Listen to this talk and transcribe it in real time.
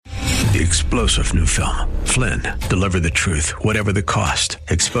The explosive new film, Flynn, deliver the truth, whatever the cost,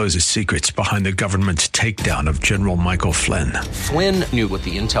 exposes secrets behind the government's takedown of General Michael Flynn. Flynn knew what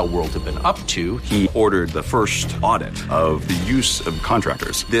the intel world had been up to. He ordered the first audit of the use of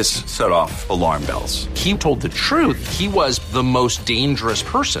contractors. This set off alarm bells. He told the truth. He was the most dangerous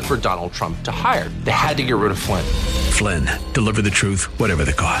person for Donald Trump to hire. They had to get rid of Flynn. Flynn, deliver the truth, whatever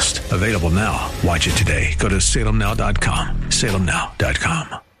the cost. Available now. Watch it today. Go to salemnow.com.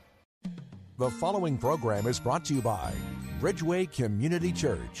 salemnow.com. The following program is brought to you by Bridgeway Community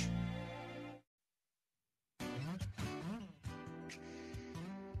Church.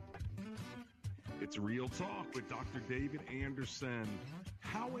 It's Real Talk with Dr. David Anderson.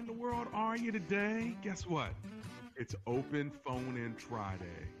 How in the world are you today? Guess what? It's Open Phone-In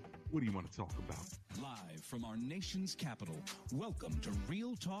Friday. What do you want to talk about? Live from our nation's capital, welcome to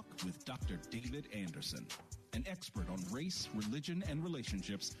Real Talk with Dr. David Anderson. An expert on race, religion, and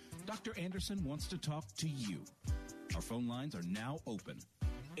relationships, Dr. Anderson wants to talk to you. Our phone lines are now open.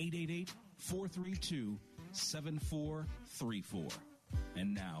 888-432-7434.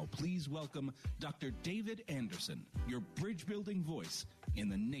 And now, please welcome Dr. David Anderson, your bridge-building voice in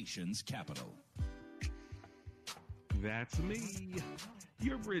the nation's capital. That's me,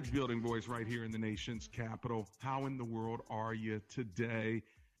 your bridge-building voice right here in the nation's capital. How in the world are you today?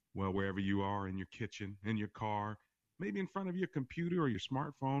 Well, wherever you are, in your kitchen, in your car, maybe in front of your computer or your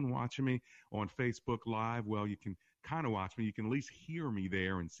smartphone watching me on Facebook Live. Well, you can kind of watch me. You can at least hear me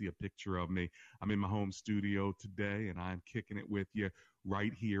there and see a picture of me. I'm in my home studio today, and I'm kicking it with you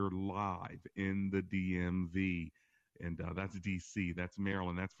right here live in the DMV. And that's D.C., that's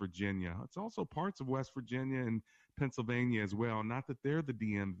Maryland, that's Virginia. It's also parts of West Virginia and Pennsylvania as well. Not that they're the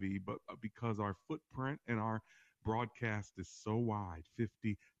DMV, but because our footprint and our broadcast is so wide,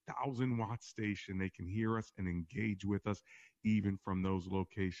 50,000 watt station, they can hear us and engage with us even from those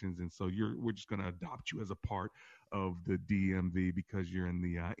locations. And so we're just going to adopt you as a part of the DMV because you're in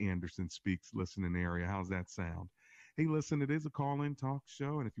the Anderson Speaks listening area. How's that sound? Hey, listen, it is a call-in talk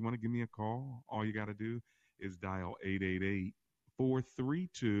show, and if you want to give me a call, all you got to do is dial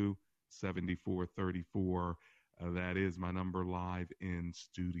 888-432-7434. That is my number live in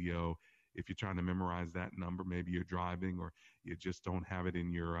studio. If you're trying to memorize that number, maybe you're driving or you just don't have it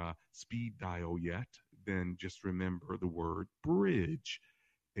in your speed dial yet, then just remember the word bridge,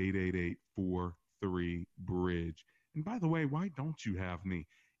 888-43-BRIDGE. And by the way, why don't you have me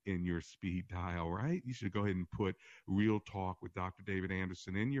in your speed dial, right? You should go ahead and put Real Talk with Dr. David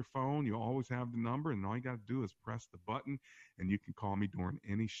Anderson in your phone. You'll always have the number, and all you got to do is press the button, and you can call me during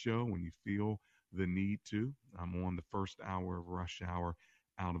any show when you feel the need to. I'm on the first hour of Rush Hour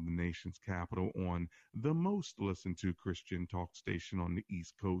out of the nation's capital on the most listened to Christian talk station on the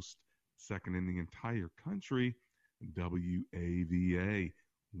East Coast, second in the entire country, WAVA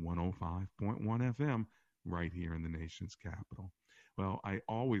 105.1 FM, right here in the nation's capital. Well, I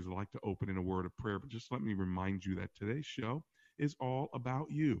always like to open in a word of prayer, but just let me remind you that today's show is all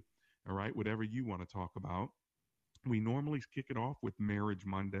about you, all right? Whatever you want to talk about. We normally kick it off with Marriage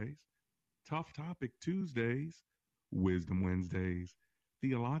Mondays, Tough Topic Tuesdays, Wisdom Wednesdays,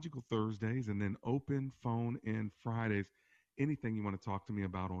 Theological Thursdays, and then Open Phone In Fridays. Anything you want to talk to me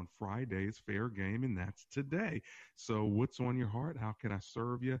about on Friday is fair game, and that's today. So what's on your heart? How can I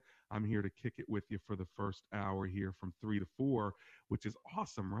serve you? I'm here to kick it with you for the first hour here from 3 to 4, which is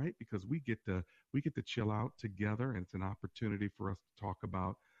awesome, right? Because we get to chill out together, and it's an opportunity for us to talk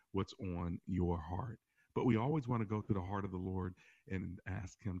about what's on your heart. But we always want to go to the heart of the Lord and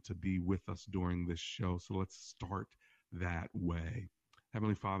ask him to be with us during this show. So let's start that way.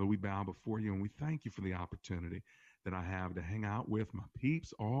 Heavenly Father, we bow before you, and we thank you for the opportunity that I have to hang out with my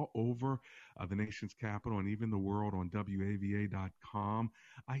peeps all over the nation's capital and even the world on WAVA.com.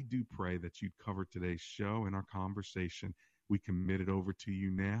 I do pray that you'd cover today's show and our conversation. We commit it over to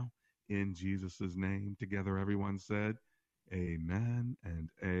you now in Jesus' name. Together, everyone said, amen and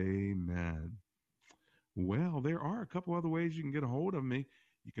amen. Well, there are a couple other ways you can get a hold of me.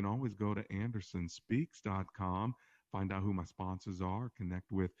 You can always go to AndersonSpeaks.com. Find out who my sponsors are, connect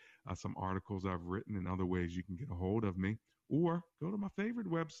with some articles I've written and other ways you can get a hold of me. Or go to my favorite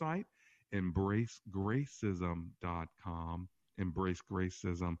website, EmbraceGracism.com,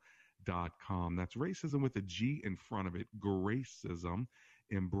 EmbraceGracism.com. That's racism with a G in front of it, Gracism,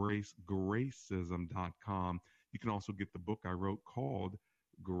 EmbraceGracism.com. You can also get the book I wrote called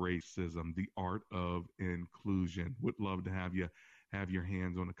Gracism, The Art of Inclusion. Would love to have you have your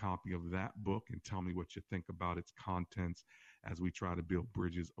hands on a copy of that book and tell me what you think about its contents as we try to build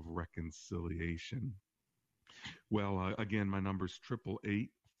bridges of reconciliation. Well, again, my number is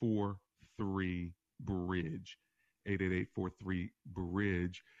 888-43-BRIDGE,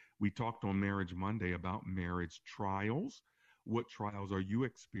 888-43-BRIDGE. We talked on Marriage Monday about marriage trials. What trials are you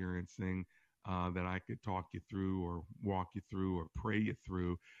experiencing that I could talk you through or walk you through or pray you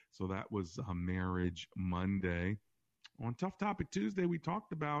through? So that was Marriage Monday. On Tough Topic Tuesday, we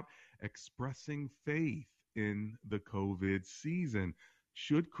talked about expressing faith in the COVID season.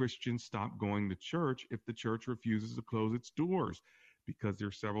 Should Christians stop going to church if the church refuses to close its doors? Because there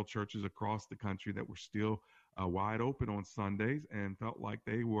are several churches across the country that were still wide open on Sundays and felt like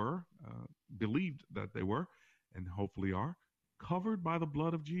they were, believed that they were, and hopefully are, covered by the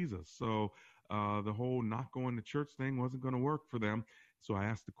blood of Jesus. So the whole not going to church thing wasn't going to work for them. So I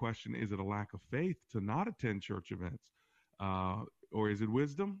asked the question, is it a lack of faith to not attend church events? Or is it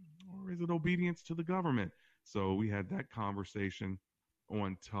wisdom? Or is it obedience to the government? So we had that conversation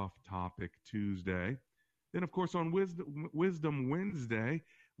on Tough Topic Tuesday. Then, of course, on Wisdom Wednesday,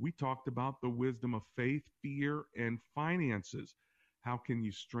 we talked about the wisdom of faith, fear, and finances. How can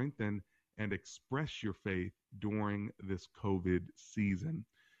you strengthen and express your faith during this COVID season?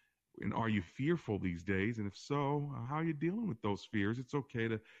 And are you fearful these days? And if so, how are you dealing with those fears? It's okay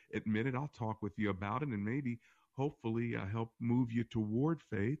to admit it. I'll talk with you about it and maybe, hopefully, help move you toward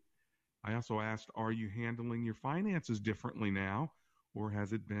faith. I also asked, are you handling your finances differently now? Or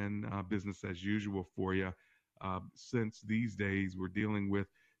has it been business as usual for you since these days we're dealing with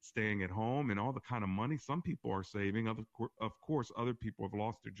staying at home and all the kind of money some people are saving? Of course, other people have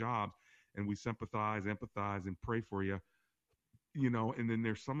lost their jobs, and we sympathize, empathize, and pray for you. You know, and then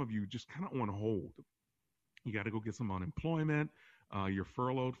there's some of you just kind of on hold. You got to go get some unemployment. You're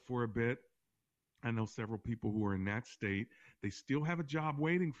furloughed for a bit. I know several people who are in that state. They still have a job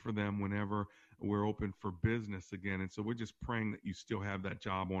waiting for them whenever we're open for business again. And so we're just praying that you still have that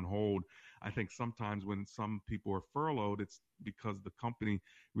job on hold. I think sometimes when some people are furloughed, it's because the company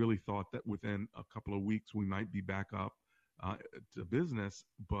really thought that within a couple of weeks we might be back up to business.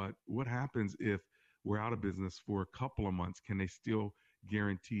 But what happens if we're out of business for a couple of months? Can they still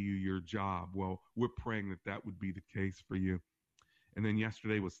guarantee you your job? Well, we're praying that that would be the case for you. And then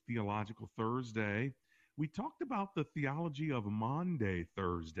yesterday was Theological Thursday. We talked about the theology of Maundy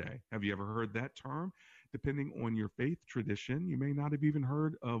Thursday. Have you ever heard that term? Depending on your faith tradition, you may not have even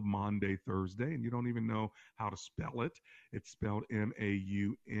heard of Maundy Thursday, and you don't even know how to spell it. It's spelled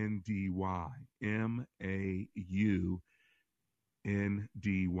M-A-U-N-D-Y. M-A-U-N-D-Y,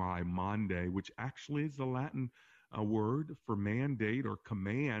 Maundy, which actually is the Latin word for mandate or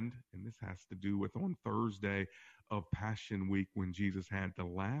command, and this has to do with on Thursday of Passion Week when Jesus had the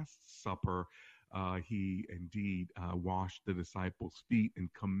Last Supper. He indeed washed the disciples' feet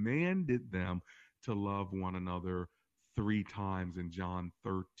and commanded them to love one another 3 times in John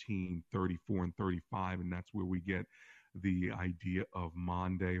 13, 34, and 35, and that's where we get the idea of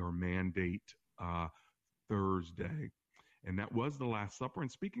Maundy or mandate Thursday. And that was the Last Supper.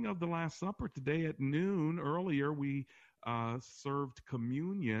 And speaking of the Last Supper, today at noon, earlier, we served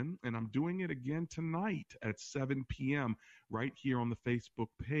communion, and I'm doing it again tonight at 7 p.m. right here on the Facebook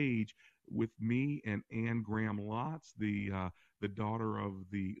page with me and Ann Graham Lotz, the daughter of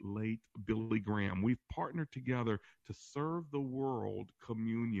the late Billy Graham. We've partnered together to serve the world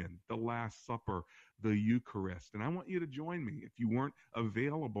communion, the Last Supper, the Eucharist. And I want you to join me. If you weren't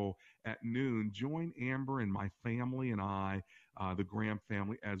available at noon, join Amber and my family and I, the Graham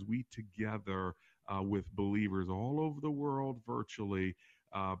family, as we together with believers all over the world virtually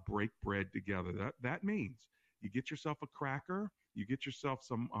break bread together. That means you get yourself a cracker, you get yourself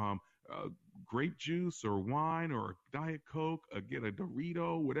some grape juice or wine or Diet Coke, get a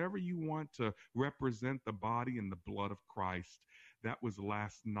Dorito, whatever you want to represent the body and the blood of Christ. That was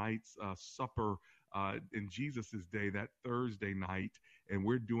last night's supper in Jesus' day, that Thursday night, and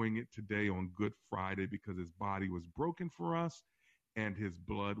we're doing it today on Good Friday because his body was broken for us and his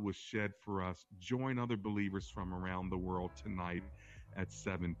blood was shed for us. Join other believers from around the world tonight at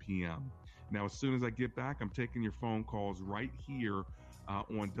 7 p.m. Now, as soon as I get back, I'm taking your phone calls right here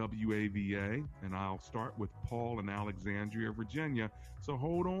on WAVA, and I'll start with Paul in Alexandria, Virginia. So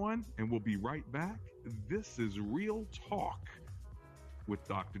hold on, and we'll be right back. This is Real Talk with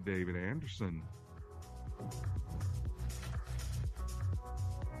Dr. David Anderson.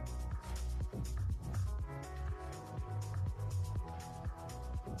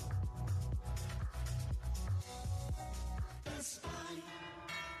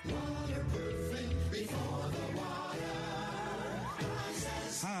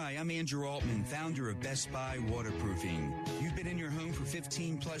 Hi, I'm Andrew Altman, founder of Best Buy Waterproofing. You've been in your home for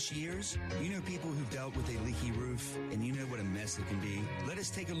 15 plus years. You know people who've dealt with a leaky roof, and you know what a mess it can be. Let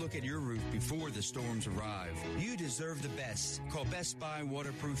us take a look at your roof before the storms arrive. You deserve the best. Call Best Buy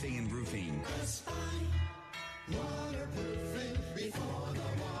Waterproofing and Roofing. Best Buy Waterproofing before the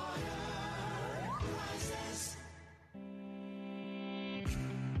water.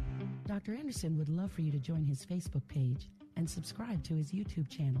 Dr. Anderson would love for you to join his Facebook page and subscribe to his YouTube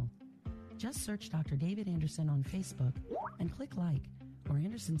channel. Just search Dr. David Anderson on Facebook and click like, or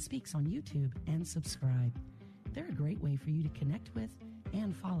Anderson Speaks on YouTube and subscribe. They're a great way for you to connect with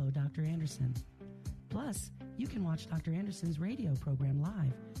and follow Dr. Anderson. Plus, you can watch Dr. Anderson's radio program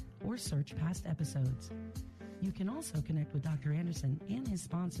live or search past episodes. You can also connect with Dr. Anderson and his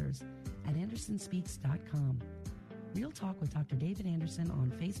sponsors at andersonspeaks.com. Real Talk with Dr. David Anderson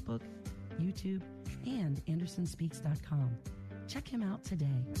on Facebook, YouTube, and andersonspeaks.com. Check him out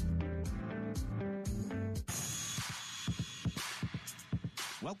today.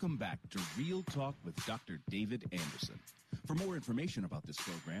 Welcome back to Real Talk with Dr. David Anderson. For more information about this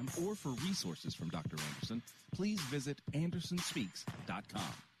program or for resources from Dr. Anderson, please visit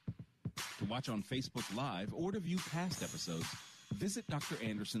andersonspeaks.com. To watch on Facebook Live or to view past episodes, visit Dr.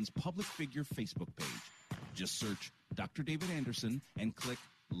 Anderson's public figure Facebook page. Just search Dr. David Anderson and click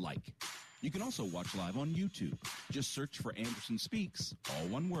like. You can also watch live on YouTube. Just search for Anderson Speaks, all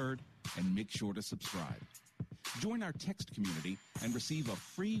one word, and make sure to subscribe. Join our text community and receive a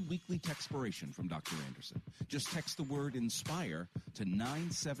free weekly textpiration from Dr. Anderson. Just text the word INSPIRE to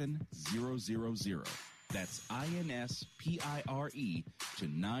 97000. That's INSPIRE to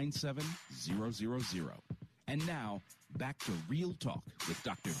 97000. And now, back to Real Talk with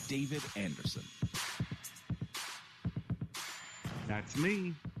Dr. David Anderson. That's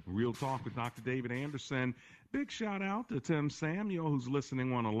me, Real Talk with Dr. David Anderson. Big shout out to Tim Samuel, who's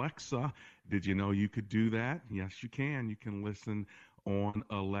listening on Alexa. Did you know you could do that? Yes, you can. You can listen on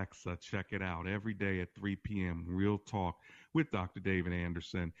Alexa. Check it out every day at 3 p.m. Real Talk with Dr. David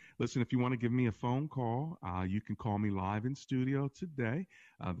Anderson. Listen, if you want to give me a phone call, you can call me live in studio today.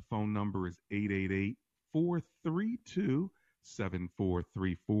 The phone number is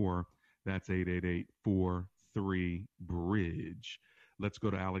 888-432-7434. That's 888-43-BRIDGE. Let's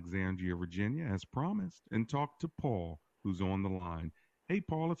go to Alexandria, Virginia, as promised, and talk to Paul, who's on the line. Hey,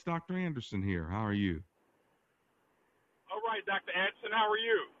 Paul, it's Dr. Anderson here. How are you? All right, Dr. Anderson, how are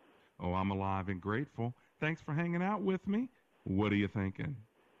you? Oh, I'm alive and grateful. Thanks for hanging out with me. What are you thinking?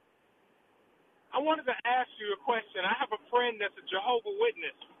 I wanted to ask you a question. I have a friend that's a Jehovah's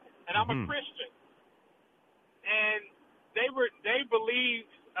Witness, and I'm a Christian. And they believe,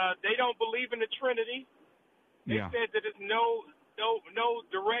 they don't believe in the Trinity. They said that there's no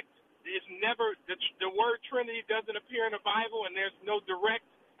direct, it's never, the word Trinity doesn't appear in the Bible, and there's no direct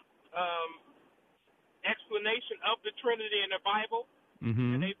explanation of the Trinity in the Bible.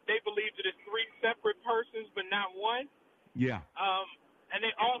 And they believe that it's three separate persons, but not one. Yeah. And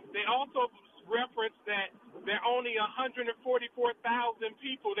they also reference that there are only 144,000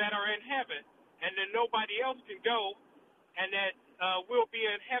 people that are in heaven, and that nobody else can go, and that we'll be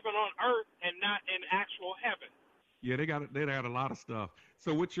in heaven on earth and not in actual heaven. Yeah, they got a lot of stuff.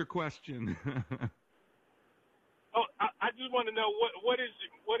 So what's your question? I just want to know what is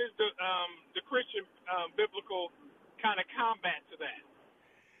the Christian biblical kind of combat to that?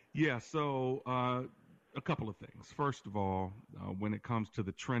 Yeah, so a couple of things. First of all, when it comes to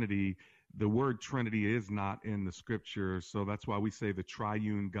the Trinity, the word Trinity is not in the Scripture, so that's why we say the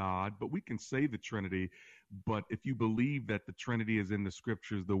triune God. But we can say the Trinity, but if you believe that the Trinity is in the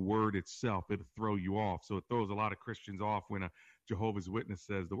Scriptures, the word itself, it'll throw you off. So it throws a lot of Christians off when a Jehovah's Witness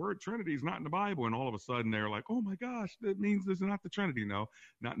says the word Trinity is not in the Bible, and all of a sudden they're like, oh my gosh, that means there's not the Trinity. No,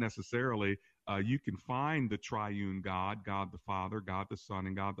 not necessarily. You can find the triune God, God the Father, God the Son,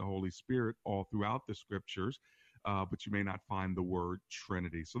 and God the Holy Spirit all throughout the Scriptures, but you may not find the word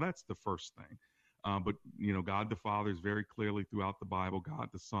Trinity. So that's the first thing. But, you know, God the Father is very clearly throughout the Bible, God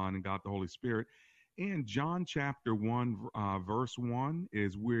the Son, and God the Holy Spirit. And John chapter 1, verse 1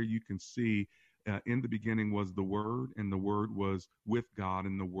 is where you can see in the beginning was the Word, and the Word was with God,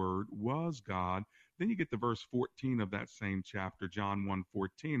 and the Word was God. Then you get to verse 14 of that same chapter, John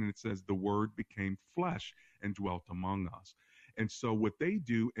 1:14, and it says, the Word became flesh and dwelt among us. And so what they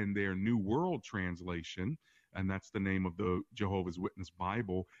do in their New World Translation, and that's the name of the Jehovah's Witness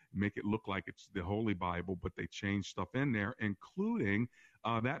Bible, make it look like it's the Holy Bible, but they change stuff in there, including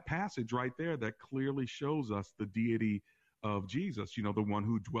that passage right there that clearly shows us the deity of Jesus. You know, the one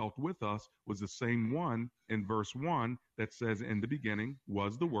who dwelt with us was the same one in verse 1 that says, in the beginning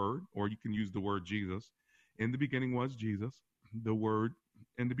was the Word, or you can use the word Jesus. In the beginning was Jesus. The Word,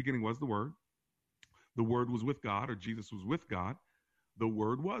 in the beginning was the Word. The Word was with God, or Jesus was with God. The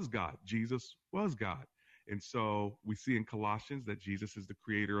Word was God. Jesus was God. And so we see in Colossians that Jesus is the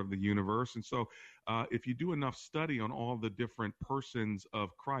creator of the universe. And so if you do enough study on all the different persons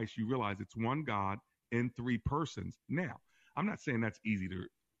of Christ, you realize it's one God in three persons. Now, I'm not saying that's easy to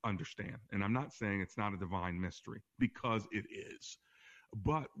understand, and I'm not saying it's not a divine mystery, because it is.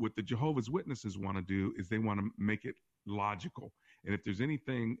 But what the Jehovah's Witnesses want to do is they want to make it logical. And if there's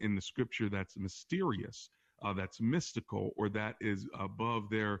anything in the scripture that's mysterious, that's mystical, or that is above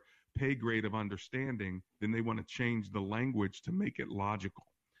their pay grade of understanding, then they want to change the language to make it logical.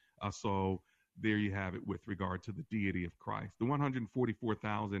 So there you have it with regard to the deity of Christ. The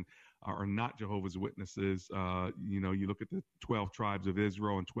 144,000 are not Jehovah's Witnesses. You look at the 12 tribes of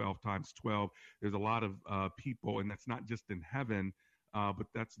Israel and 12 times 12. There's a lot of people, and that's not just in heaven, but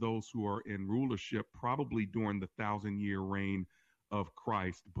that's those who are in rulership probably during the 1,000-year reign of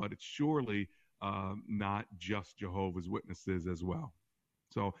Christ. But it's surely not just Jehovah's Witnesses as well.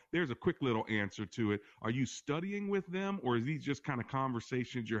 So there's a quick little answer to it. Are you studying with them, or is these just kind of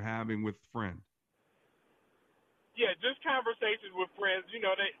conversations you're having with friends? Yeah, just conversations with friends. They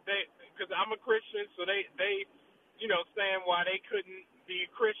because I'm a Christian, so they saying why they couldn't be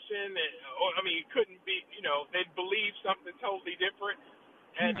Christian, couldn't be, they believe something totally different,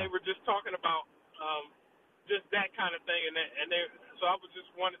 and they were just talking about just that kind of thing, so I was just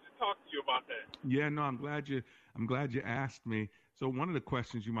wanted to talk to you about that. Yeah, no, I'm glad you asked me. So one of the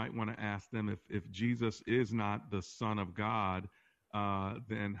questions you might want to ask them, if Jesus is not the Son of God,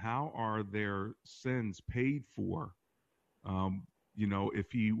 then how are their sins paid for?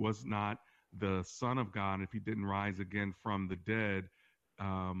 If he was not the Son of God, if he didn't rise again from the dead,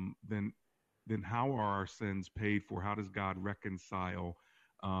 then how are our sins paid for? How does God reconcile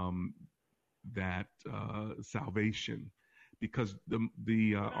that salvation? Because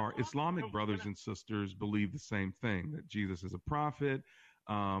our Islamic brothers and sisters believe the same thing, that Jesus is a prophet,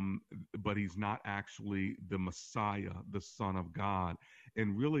 but he's not actually the Messiah, the Son of God.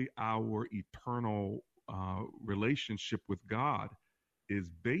 And really our eternal relationship with God is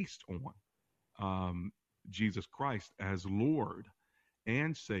based on Jesus Christ as Lord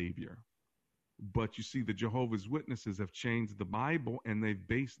and Savior. But you see, the Jehovah's Witnesses have changed the Bible, and they've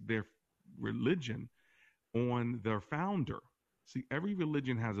based their religion on their founder. See, every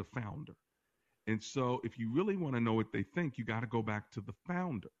religion has a founder. And so if you really want to know what they think, you got to go back to the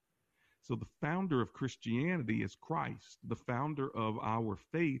founder. So the founder of Christianity is Christ. The founder of our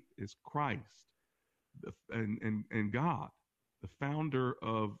faith is Christ and God. The founder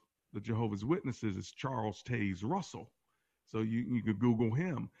of the Jehovah's Witnesses is Charles Taze Russell. So you could Google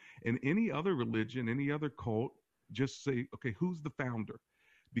him. And any other religion, any other cult, just say, okay, who's the founder?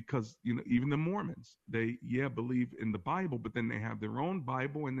 Because, even the Mormons, they, believe in the Bible, but then they have their own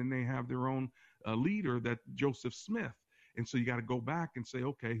Bible, and then they have their own leader, that Joseph Smith. And so you got to go back and say,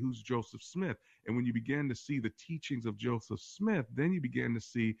 okay, who's Joseph Smith? And when you begin to see the teachings of Joseph Smith, then you begin to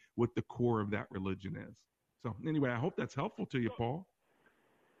see what the core of that religion is. So anyway, I hope that's helpful to you, Paul.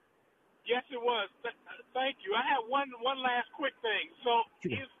 Yes, it was. Thank you. I have one last quick thing. So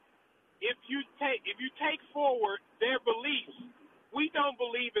sure. if you take forward their beliefs, we don't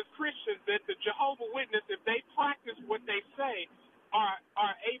believe as Christians that the Jehovah's Witness, if they practice what they say, are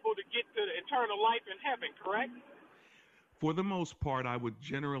able to get to eternal life in heaven, correct? For the most part, I would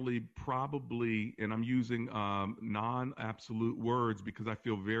generally probably, and I'm using non-absolute words because I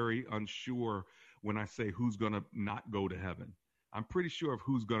feel very unsure when I say who's going to not go to heaven. I'm pretty sure of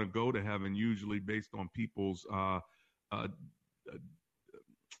who's going to go to heaven, usually based on people's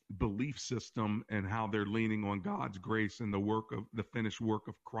belief system and how they're leaning on God's grace and the finished work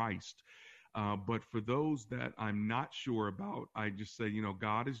of Christ. But for those that I'm not sure about, I just say,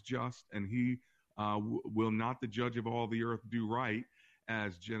 God is just, and he will not the judge of all the earth do right,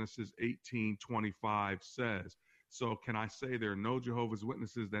 as Genesis 18:25 says. So can I say there are no Jehovah's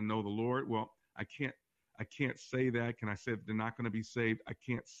Witnesses that know the Lord? Well, I can't say that. Can I say that they're not going to be saved? I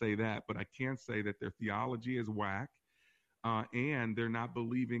can't say that, but I can say that their theology is whack. And they're not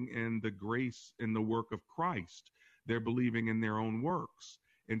believing in the grace in the work of Christ. They're believing in their own works.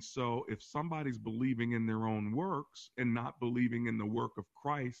 And so if somebody's believing in their own works and not believing in the work of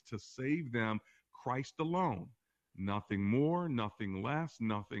Christ to save them, Christ alone, nothing more, nothing less,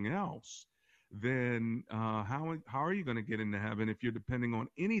 nothing else, then how are you going to get into heaven if you're depending on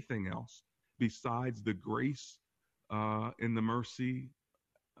anything else besides the grace and the mercy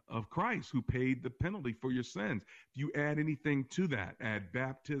of Christ, who paid the penalty for your sins? If you add anything to that, add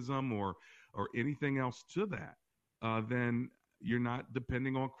baptism or anything else to that, then you're not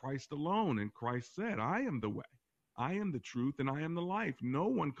depending on Christ alone. And Christ said, I am the way, I am the truth, and I am the life. No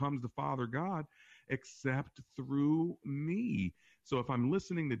one comes to Father God except through me. So if I'm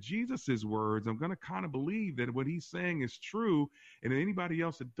listening to Jesus's words, I'm going to kind of believe that what he's saying is true. And anybody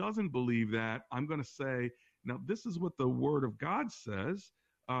else that doesn't believe that, I'm going to say, now this is what the word of God says.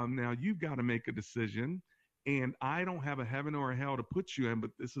 Now you've got to make a decision, and I don't have a heaven or a hell to put you in,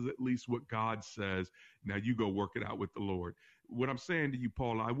 but this is at least what God says. Now you go work it out with the Lord. what I'm saying to you,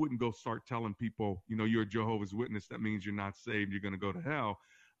 Paula, I wouldn't go start telling people, you're a Jehovah's Witness. That means you're not saved. You're going to go to hell.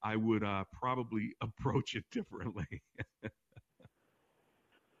 I would probably approach it differently.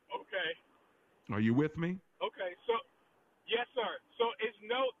 Okay. Are you with me? Okay. So, yes, sir. So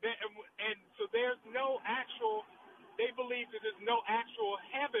so there's no actual. They believe that there's no actual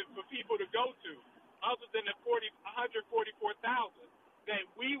heaven for people to go to, other than the 144,000. That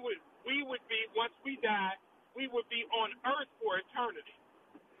we would be, once we die, we would be on earth for eternity.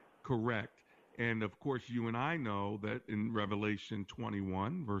 Correct. And of course, you and I know that in Revelation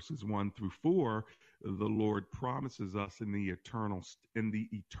 21, verses 1 through 4, the Lord promises us in the eternal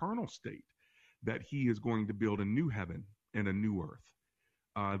state that he is going to build a new heaven and a new earth.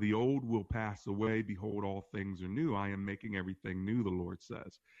 The old will pass away. Behold, all things are new. I am making everything new, the Lord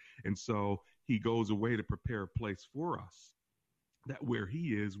says. And so he goes away to prepare a place for us, that where he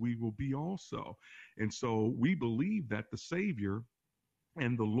is, we will be also. And so we believe that the Savior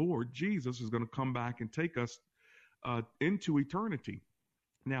and the Lord Jesus is going to come back and take us into eternity.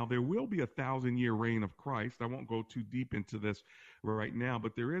 Now, there will be 1,000-year reign of Christ. I won't go too deep into this right now,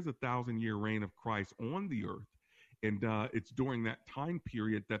 but there is 1,000-year reign of Christ on the earth. And it's during that time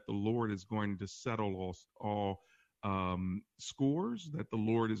period that the Lord is going to settle all scores, that the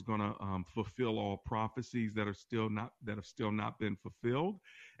Lord is going to fulfill all prophecies that have still not been fulfilled.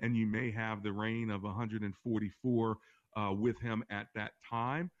 And you may have the reign of 144 with him at that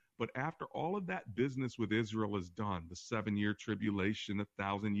time. But after all of that business with Israel is done, the 7-year tribulation, the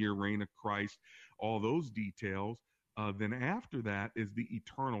 1,000-year reign of Christ, all those details, then after that is the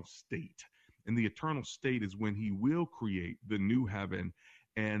eternal state. And the eternal state is when he will create the new heaven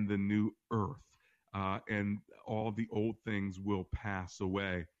and the new earth. And all the old things will pass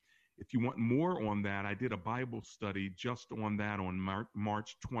away. If you want more on that, I did a Bible study just on that on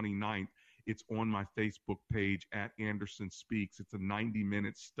March 29th. It's on my Facebook page at Anderson Speaks. It's a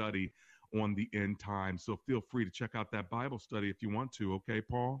 90-minute study on the end time. So feel free to check out that Bible study if you want to. Okay,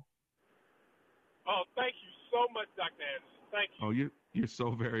 Paul? Oh, thank you so much, Dr. Anderson. Thank you. Oh, you're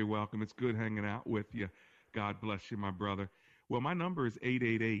so very welcome. It's good hanging out with you. God bless you, my brother. Well, my number is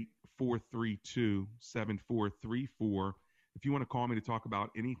 888-432-7434. If you want to call me to talk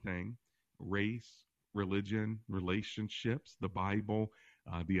about anything, race, religion, relationships, the Bible,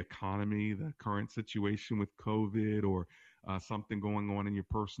 the economy, the current situation with COVID, or something going on in your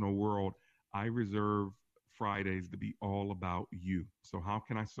personal world, I reserve Fridays to be all about you. So how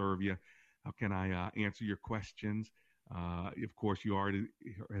can I serve you? How can I answer your questions? Of course, you already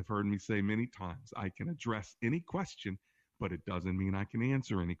have heard me say many times, I can address any question, but it doesn't mean I can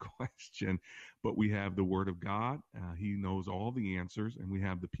answer any question. But we have the Word of God. He knows all the answers. And we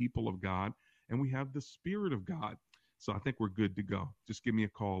have the people of God. And we have the Spirit of God. So I think we're good to go. Just give me a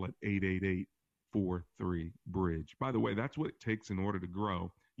call at 888-43-BRIDGE. By the way, that's what it takes in order to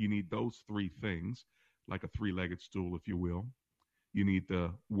grow. You need those three things, like a three-legged stool, if you will. You need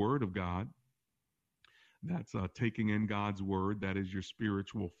the Word of God. That's taking in God's Word. That is your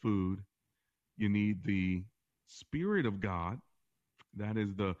spiritual food. You need the Spirit of God. That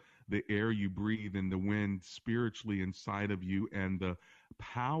is the air you breathe and the wind spiritually inside of you, and the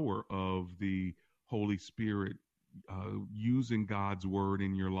power of the Holy Spirit using God's Word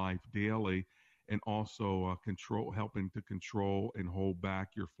in your life daily, and also helping to control and hold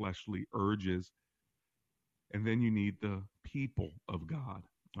back your fleshly urges. And then you need the people of God.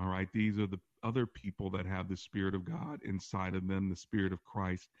 All right. These are the other people that have the Spirit of God inside of them, the Spirit of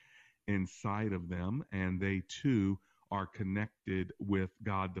Christ inside of them. And they too are connected with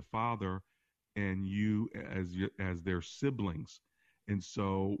God the Father and you as their siblings. And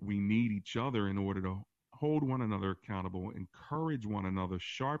so we need each other in order to hold one another accountable, encourage one another,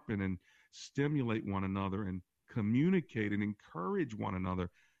 sharpen and stimulate one another, and communicate and encourage one another.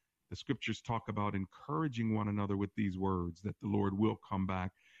 The scriptures talk about encouraging one another with these words, that the Lord will come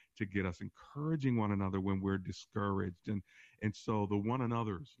back to get us, encouraging one another when we're discouraged. And so the one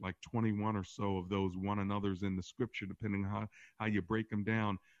another's, like 21 or so of those one another's in the scripture, depending on how you break them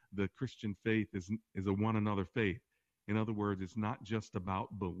down, the Christian faith is a one another faith. In other words, it's not just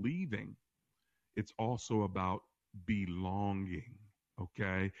about believing, it's also about belonging.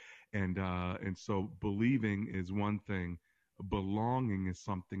 Okay. And so believing is one thing. Belonging is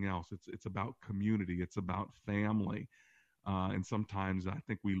something else. It's about community. It's about family. And sometimes I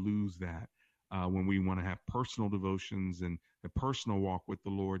think we lose that when we want to have personal devotions and a personal walk with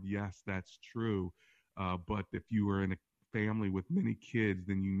the Lord. Yes, that's true. But if you are in a family with many kids,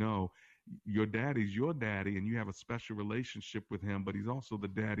 then you know your daddy's your daddy and you have a special relationship with him, but he's also the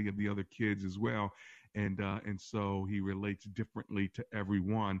daddy of the other kids as well. And so he relates differently to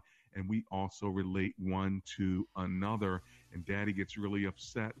everyone. and we also relate one to another. And Daddy gets really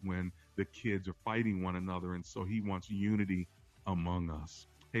upset when the kids are fighting one another, and so he wants unity among us.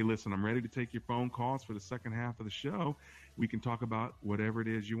 Hey, listen, I'm ready to take your phone calls for the second half of the show. We can talk about whatever it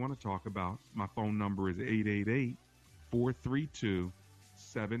is you want to talk about. My phone number is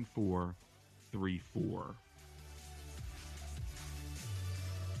 888-432-7434.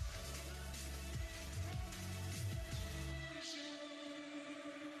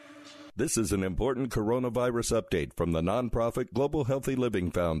 This is an important coronavirus update from the nonprofit Global Healthy Living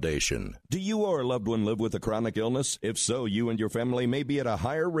Foundation. Do you or a loved one live with a chronic illness? If so, you and your family may be at a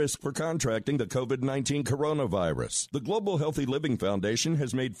higher risk for contracting the COVID-19 coronavirus. The Global Healthy Living Foundation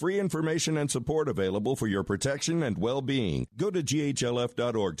has made free information and support available for your protection and well-being. Go to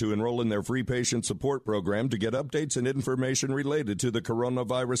ghlf.org to enroll in their free patient support program to get updates and information related to the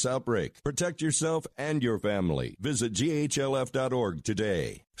coronavirus outbreak. Protect yourself and your family. Visit ghlf.org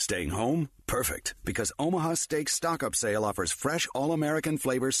today. Staying home? Perfect, because Omaha Steaks Stock-Up Sale offers fresh, all-American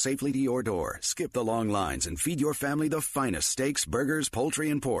flavors safely to your door. Skip the long lines and feed your family the finest steaks, burgers, poultry,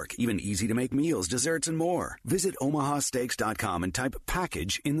 and pork. Even easy-to-make meals, desserts, and more. Visit omahasteaks.com and type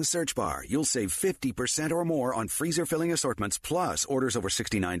package in the search bar. You'll save 50% or more on freezer-filling assortments, plus orders over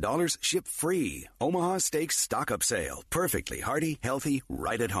 $69 ship free. Omaha Steaks Stock-Up Sale. Perfectly hearty, healthy,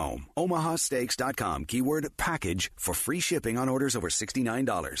 right at home. omahasteaks.com, keyword package for free shipping on orders over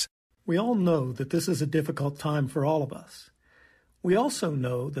 $69. We all know that this is a difficult time for all of us. We also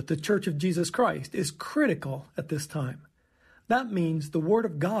know that the Church of Jesus Christ is critical at this time. That means the Word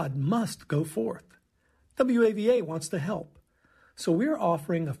of God must go forth. WAVA wants to help. So we're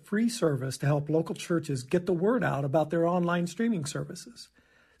offering a free service to help local churches get the word out about their online streaming services.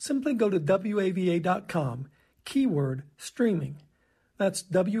 Simply go to WAVA.com, keyword streaming. That's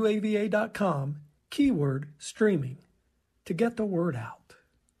WAVA.com, keyword streaming, to get the word out.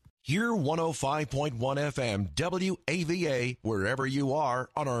 Hear 105.1 FM WAVA wherever you are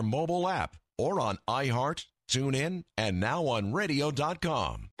on our mobile app or on iHeart, TuneIn, and now on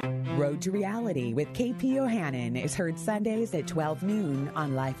radio.com. Road to Reality with KP O'Hannon is heard Sundays at 12 noon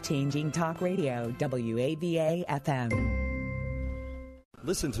on life-changing talk radio, WAVA FM.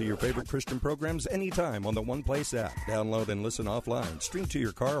 Listen to your favorite Christian programs anytime on the One Place app. Download and listen offline. Stream to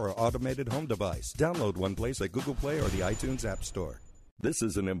your car or automated home device. Download One Place at Google Play or the iTunes App Store. This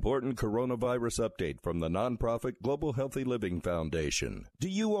is an important coronavirus update from the nonprofit Global Healthy Living Foundation. Do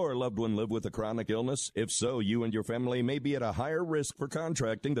you or a loved one live with a chronic illness? If so, you and your family may be at a higher risk for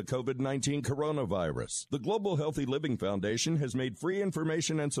contracting the COVID-19 coronavirus. The Global Healthy Living Foundation has made free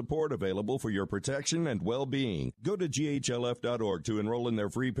information and support available for your protection and well-being. Go to ghlf.org to enroll in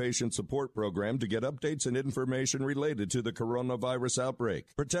their free patient support program to get updates and information related to the coronavirus outbreak.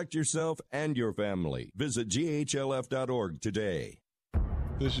 Protect yourself and your family. Visit ghlf.org today.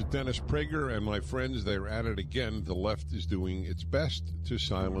 This is Dennis Prager, and my friends, they're at it again. The left is doing its best to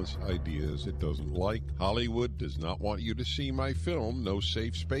silence ideas it doesn't like. Hollywood does not want you to see my film, No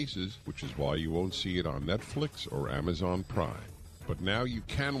Safe Spaces, which is why you won't see it on Netflix or Amazon Prime. But now you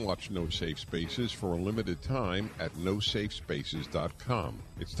can watch No Safe Spaces for a limited time at nosafespaces.com.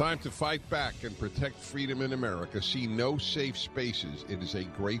 It's time to fight back and protect freedom in America. See No Safe Spaces. It is a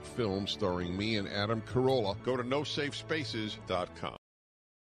great film starring me and Adam Carolla. Go to nosafespaces.com.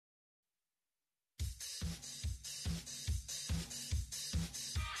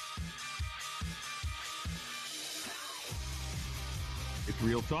 It's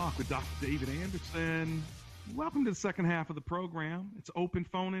Real Talk with Dr. David Anderson. Welcome to the second half of the program. It's Open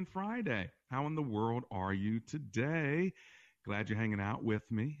Phone In Friday. How in the world are you today? Glad you're hanging out with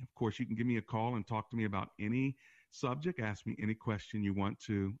me. Of course, you can give me a call and talk to me about any subject. Ask me any question you want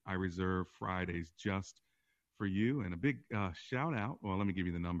to. I reserve Fridays just for you. And a big shout out. Well, let me give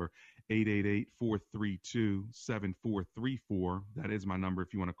you the number, 888-432-7434. That is my number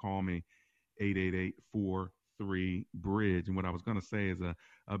if you want to call me, 888-433-BRIDGE. And what I was going to say is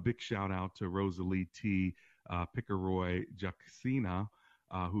a big shout out to Rosalie T. Picaroy Jacksina,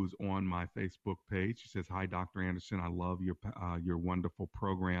 who's on my Facebook page. She says, "Hi, Dr. Anderson. I love your wonderful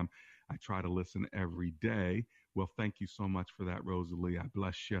program. I try to listen every day." Well, thank you so much for that, Rosalie. I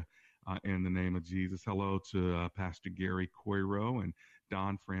bless you in the name of Jesus. Hello to Pastor Gary Coiro and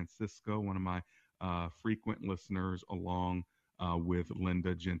Don Francisco, one of my frequent listeners, along with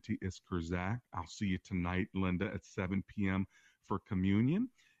Linda Genti-Iskerzak. I'll see you tonight, Linda, at 7 p.m. for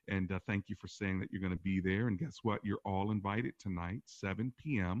communion. And thank you for saying that you're going to be there. And guess what? You're all invited tonight, 7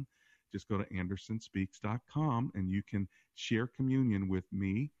 p.m. Just go to andersonspeaks.com and you can share communion with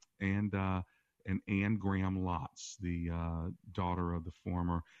me and Ann Graham Lotz, the daughter of the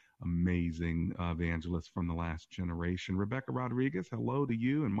former amazing evangelists from the last generation. Rebecca Rodriguez, hello to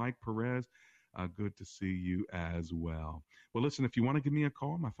you, and Mike Perez. Good to see you as well. Well, listen, if you want to give me a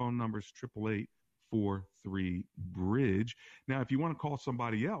call, my phone number is 888-43-BRIDGE. Now, if you want to call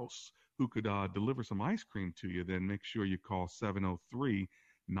somebody else who could deliver some ice cream to you, then make sure you call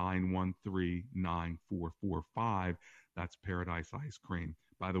 703-913-9445. That's Paradise Ice Cream.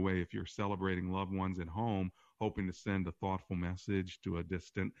 By the way, if you're celebrating loved ones at home, hoping to send a thoughtful message to a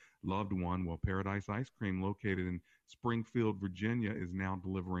distant loved one, well, Paradise Ice Cream, located in Springfield, Virginia, is now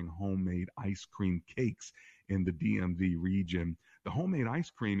delivering homemade ice cream cakes in the DMV region. The homemade ice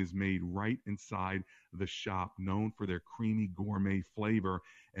cream is made right inside the shop, known for their creamy gourmet flavor,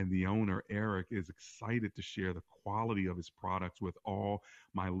 and the owner, Eric, is excited to share the quality of his products with all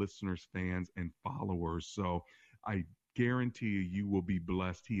my listeners, fans, and followers. So I guarantee you will be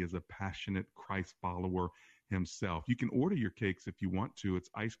blessed. He is a passionate Christ follower himself. You can order your cakes if you want to.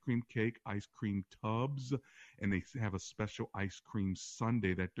 It's ice cream cake, ice cream tubs, and they have a special ice cream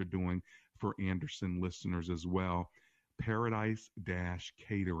sundae that they're doing for Anderson listeners as well.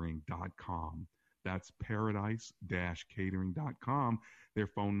 Paradise-catering.com. That's paradise-catering.com. Their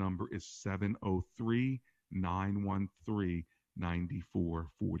phone number is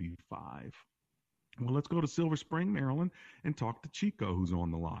 703-913-9445. Well, let's go to Silver Spring, Maryland, and talk to Chico, who's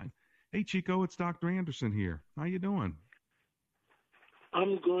on the line. Hey, Chico, it's Dr. Anderson here. How you doing?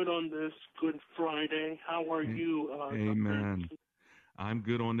 I'm good on this Good Friday. How are you? Amen. I'm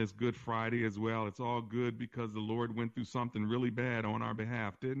good on this Good Friday as well. It's all good because the Lord went through something really bad on our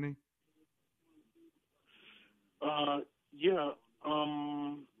behalf, didn't he? Yeah.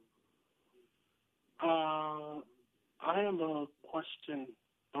 I have a question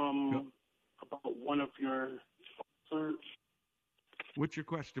about one of your sponsors. What's your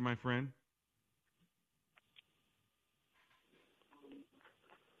question, my friend?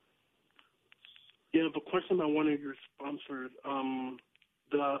 Yeah, the question about one of your sponsors,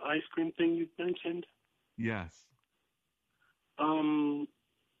 the ice cream thing you mentioned. Yes.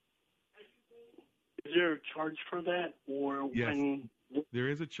 Is there a charge for that, or yes, there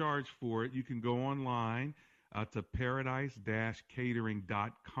is a charge for it. You can go online to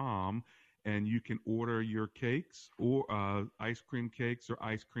paradise-catering.com, and you can order your cakes or ice cream cakes or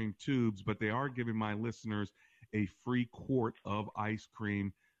ice cream tubes, but they are giving my listeners a free quart of ice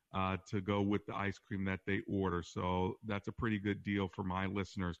cream to go with the ice cream that they order. So that's a pretty good deal for my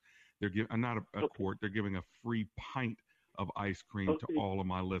listeners. They're giving not a quart, they're giving a free pint of ice cream to all of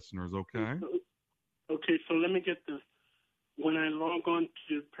my listeners, okay? Okay, so let me get this. When I log on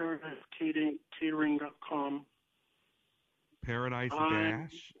to paradise-catering.com.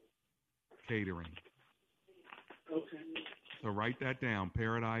 Paradise-catering. Okay. So write that down,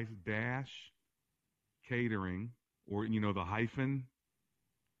 paradise-catering, or, the hyphen,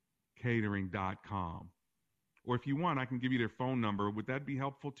 catering.com. Or if you want, I can give you their phone number. Would that be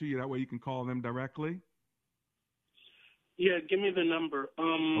helpful to you? That way you can call them directly? Yeah, give me the number.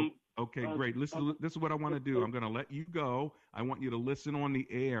 Okay, great. Listen, this is what I want to do. I'm going to let you go. I want you to listen on the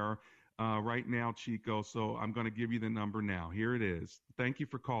air right now, Chico. So I'm going to give you the number now. Here it is. Thank you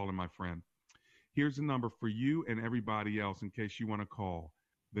for calling, my friend. Here's the number for you and everybody else in case you want to call.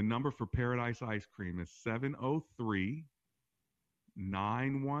 The number for Paradise Ice Cream is 703-913-9445.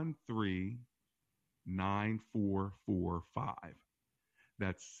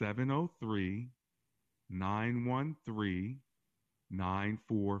 That's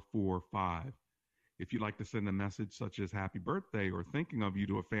 703-913-9445. If you'd like to send a message such as happy birthday or thinking of you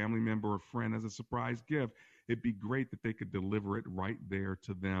to a family member or friend as a surprise gift, it'd be great that they could deliver it right there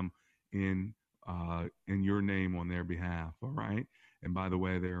to them in your name on their behalf. All right. And by the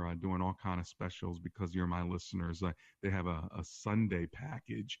way, they're doing all kind of specials because you're my listeners. They have a sundae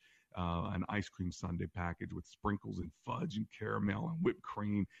package, an ice cream sundae package with sprinkles and fudge and caramel and whipped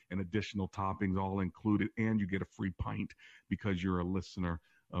cream and additional toppings all included. And you get a free pint because you're a listener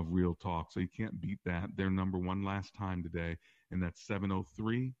of Real Talk. So you can't beat that. Their number one last time today, and that's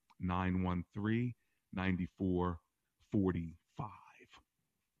 703-913-9445.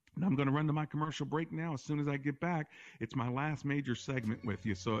 And I'm going to run to my commercial break now. As soon as I get back, it's my last major segment with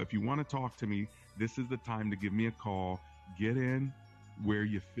you. So if you want to talk to me, this is the time to give me a call. Get in where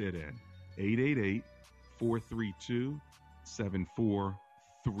you fit in.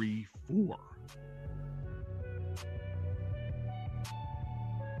 888-432-7434.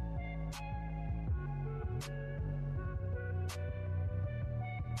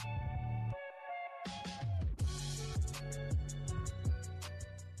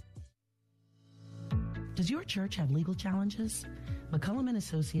 Does your church have legal challenges? McCullum &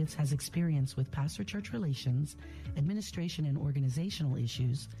 Associates has experience with pastor-church relations, administration and organizational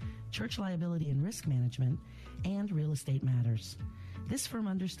issues, church liability and risk management, and real estate matters. This firm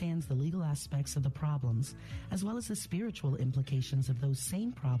understands the legal aspects of the problems as well as the spiritual implications of those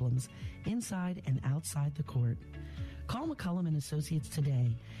same problems inside and outside the court. Call McCullum and Associates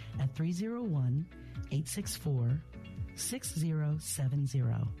today at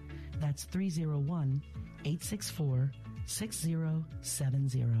 301-864-6070. That's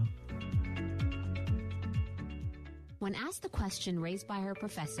 301-864-6070. When asked the question raised by her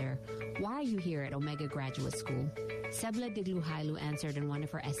professor, "Why are you here at Omega Graduate School?" Sebla Digluhailu answered in one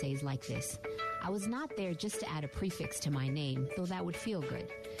of her essays like this: "I was not there just to add a prefix to my name, though that would feel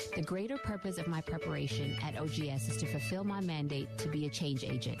good. The greater purpose of my preparation at OGS is to fulfill my mandate to be a change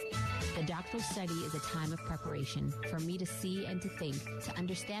agent. The doctoral study is a time of preparation for me to see and to think, to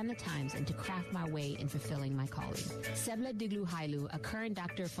understand the times, and to craft my way in fulfilling my calling." Sebla Digluhailu, a current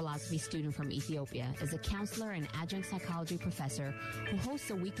Doctor of Philosophy student from Ethiopia, is a counselor and adjunct psychology professor who hosts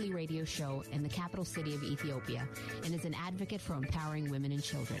a weekly radio show in the capital city of Ethiopia and is an advocate for empowering women and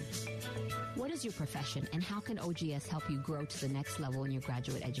children. What is your profession, and how can OGS help you grow to the next level in your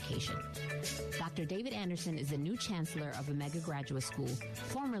graduate education? Dr. David Anderson is the new chancellor of Omega Graduate School,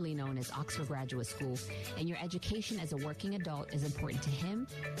 formerly known as Oxford Graduate School, and your education as a working adult is important to him,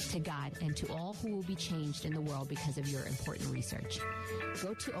 to God, and to all who will be changed in the world because of your important research.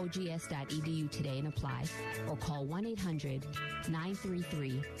 Go to ogs.edu today and apply, or call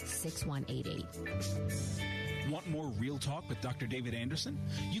 1-800-933-6188. Want more Real Talk with Dr. David Anderson?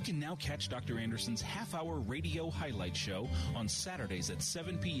 You can now catch Dr. Anderson's half-hour radio highlight show on Saturdays at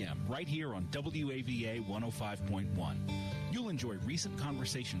 7 p.m. right here on WAVA 105.1. You'll enjoy recent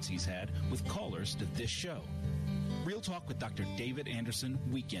conversations he's had with callers to this show. Real Talk with Dr. David Anderson,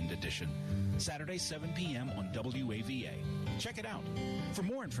 Weekend Edition. Saturday, 7 p.m. on WAVA. Check it out. For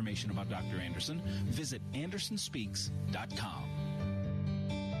more information about Dr. Anderson, visit andersonspeaks.com.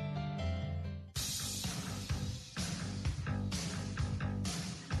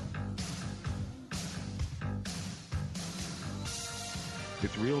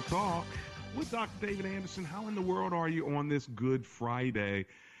 It's Real Talk with Dr. David Anderson. How in the world are you on this Good Friday?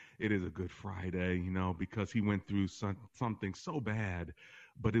 It is a Good Friday, because he went through something so bad,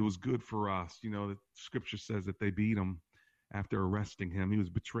 but it was good for us. The scripture says that they beat him after arresting him. He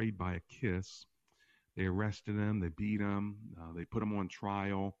was betrayed by a kiss. They arrested him. They beat him. They put him on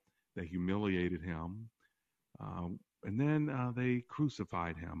trial. They humiliated him. And then they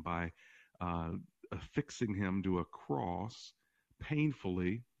crucified him by affixing him to a cross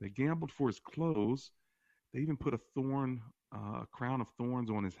painfully. They gambled for his clothes. They even put a crown of thorns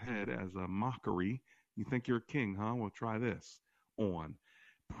on his head as a mockery. You think you're a king, huh? Well, try this on.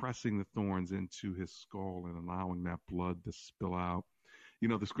 Pressing the thorns into his skull and allowing that blood to spill out.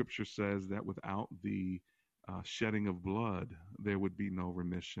 The scripture says that without the shedding of blood, there would be no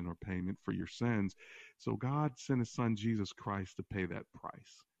remission or payment for your sins. So God sent his son, Jesus Christ, to pay that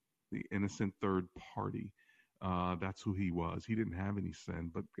price. The innocent third party. That's who he was. He didn't have any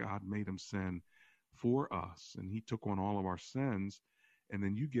sin, but God made him sin for us, and he took on all of our sins, and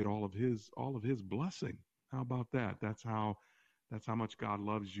then you get all of his blessing. How about that? That's how much God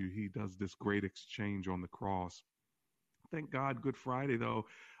loves you. He does this great exchange on the cross. Thank God Good Friday, though,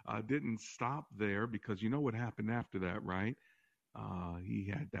 didn't stop there, because you know what happened after that, right? He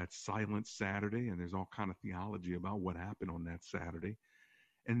had that silent Saturday, and there's all kind of theology about what happened on that Saturday.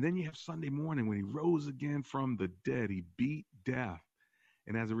 And then you have Sunday morning when he rose again from the dead. He beat death.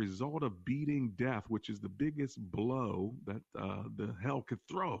 And as a result of beating death, which is the biggest blow that the hell could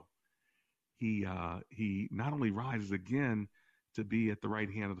throw, he not only rises again to be at the right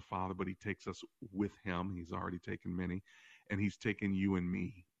hand of the Father, but he takes us with him. He's already taken many, and he's taken you and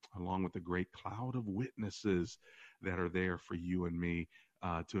me, along with a great cloud of witnesses that are there for you and me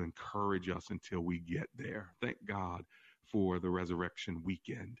to encourage us until we get there. Thank God for the resurrection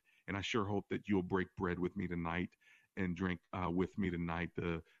weekend. And I sure hope that you'll break bread with me tonight and drink with me tonight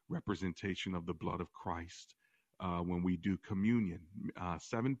the representation of the blood of Christ when we do communion.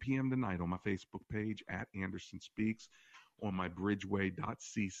 7 p.m. tonight on my Facebook page at Anderson Speaks, on my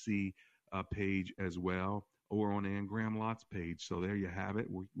bridgeway.cc page as well, or on Ann Graham Lott's page. So there you have it.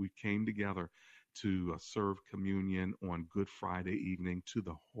 We came together to serve communion on Good Friday evening to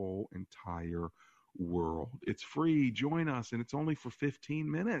the whole entire world. It's free. Join us, and it's only for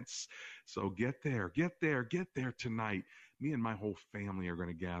 15 minutes. So get there tonight. Me and my whole family are going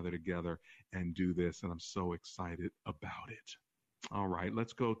to gather together and do this, and I'm so excited about it. All right,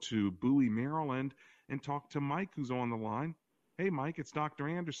 let's go to Bowie, Maryland, and talk to Mike, who's on the line. Hey, Mike, it's Dr.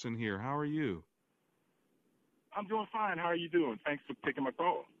 Anderson here. How are you? I'm doing fine. How are you doing? Thanks for taking my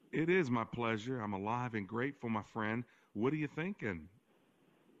call. It is my pleasure. I'm alive and grateful, my friend. What are you thinking?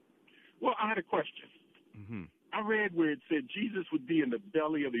 Well, I had a question. Mm-hmm. I read where it said Jesus would be in the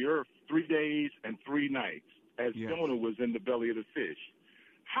belly of the earth 3 days and 3 nights, as Yes. Jonah was in the belly of the fish.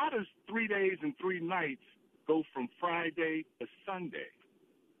 How does 3 days and 3 nights go from Friday to Sunday?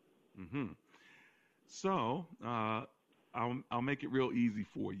 Mm-hmm. So I'll make it real easy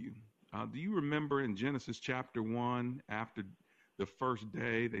for you. Do you remember in Genesis chapter 1, after the first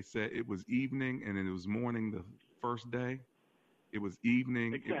day, they said it was evening and it was morning the first day? It was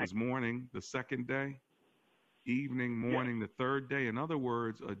evening, Exactly. It was morning the second day, evening, morning the third day. In other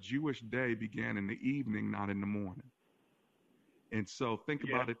words, a Jewish day began in the evening, not in the morning. And so think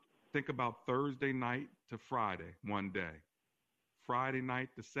about it. Think about Thursday night to Friday, one day. Friday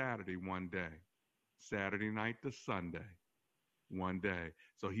night to Saturday, one day. Saturday night to Sunday, one day.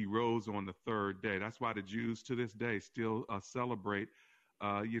 So he rose on the third day. That's why the Jews to this day still celebrate,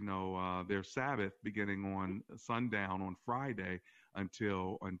 their Sabbath beginning on sundown on Friday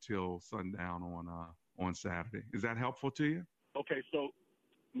until sundown on Saturday. Is that helpful to you? Okay, so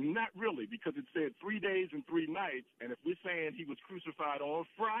not really, because it said 3 days and 3 nights, and if we're saying he was crucified on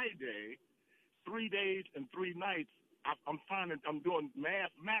Friday, 3 days and 3 nights, I'm doing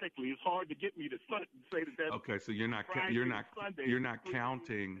mathematically. It's hard to get me to say that. Okay, so you're not counting.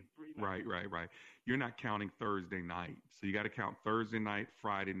 Right. You're not counting Thursday night. So you got to count Thursday night,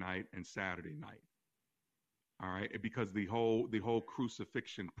 Friday night, and Saturday night. All right, because the whole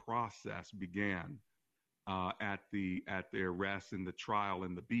crucifixion process began at the arrest and the trial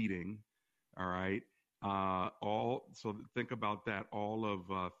and the beating. All right. So think about that. All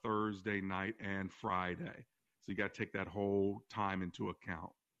of Thursday night and Friday. So you got to take that whole time into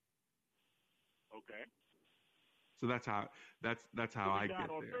account. Okay. So that's how I get there. He died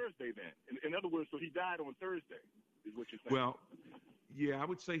on Thursday then. In other words, so he died on Thursday, is what you're saying. Well, yeah, I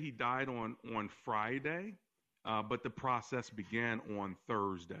would say he died on Friday, but the process began on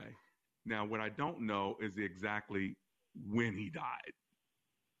Thursday. Now, what I don't know is exactly when he died.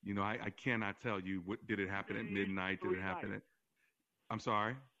 You know, I cannot tell you did it happen at midnight? Did it happen at? I'm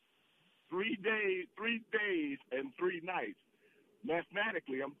sorry. 3 days and 3 nights.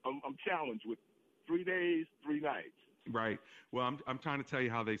 Mathematically, I'm challenged with 3 days, 3 nights. Right. Well, I'm trying to tell you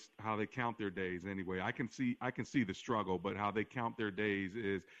how they count their days anyway. I can see the struggle, but how they count their days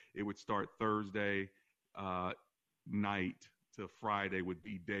is it would start Thursday night to Friday would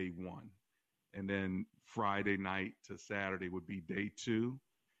be day 1, and then Friday night to Saturday would be day 2,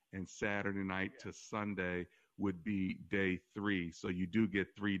 and Saturday night to Sunday would be day 3. So you do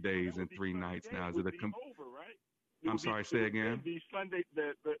get 3 days and 3 nights now. Is it over, right? I'm sorry, say again. It would be Sunday.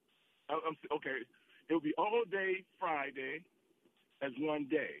 Okay. It would be all day Friday as 1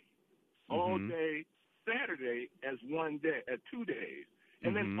 day, all day Saturday as 1 day, 2 days,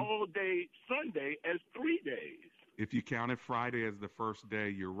 and then all day Sunday as 3 days. If you counted Friday as the first day,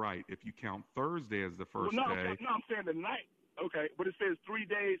 you're right. If you count Thursday as the first day, no, I'm saying the night. Okay, but it says 3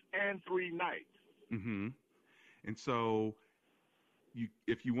 days and 3 nights. Mm-hmm. And so,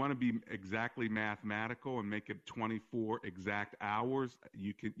 if you want to be exactly mathematical and make it 24 exact hours,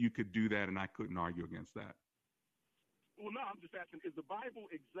 you could do that, and I couldn't argue against that. Well, no, I'm just asking: is the Bible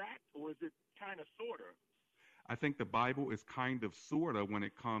exact, or is it kind of, sort of? I think the Bible is kind of, sort of, when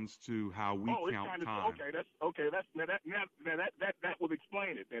it comes to how we count it's kind time. That would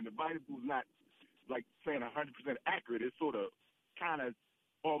explain it. And the Bible's not like saying 100% accurate. It's sort of, kind of,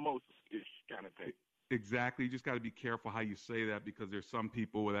 almost-ish kind of thing. Exactly. You just got to be careful how you say that, because there's some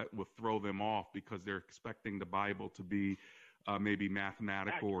people that will throw them off because they're expecting the Bible to be maybe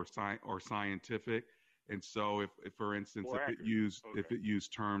mathematical or scientific. And so, if for instance, if it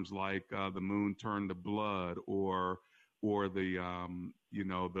used terms like the moon turned to blood, or the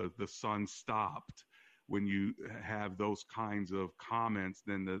sun stopped, when you have those kinds of comments,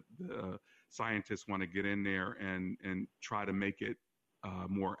 then the scientists want to get in there and try to make it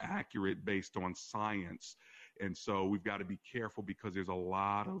more accurate based on science. And so we've got to be careful, because there's a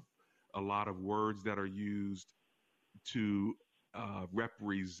lot of words that are used to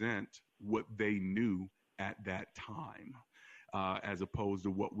represent what they knew at that time, as opposed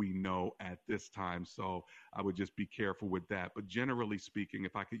to what we know at this time. So I would just be careful with that. But generally speaking,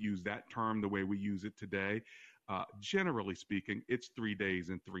 if I could use that term the way we use it today, generally speaking, it's 3 days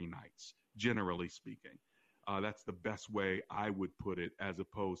and 3 nights, generally speaking. That's the best way I would put it, as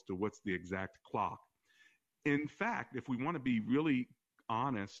opposed to what's the exact clock. In fact, if we want to be really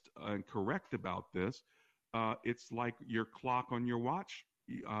honest and correct about this, it's like your clock on your watch.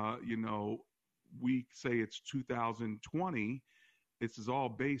 We say it's 2020. This is all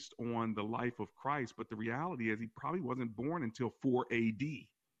based on the life of Christ, but the reality is he probably wasn't born until 4 AD.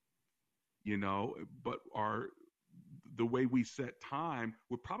 But the way we set time,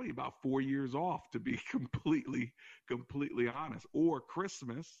 we're probably about 4 years off, to be completely honest. Or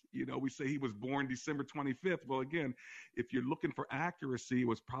Christmas, we say he was born December 25th. Well, again, if you're looking for accuracy, it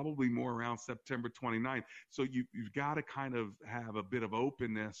was probably more around September 29th. So you've got to kind of have a bit of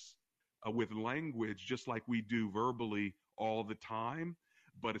openness with language, just like we do verbally all the time.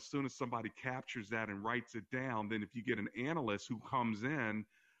 But as soon as somebody captures that and writes it down, then if you get an analyst who comes in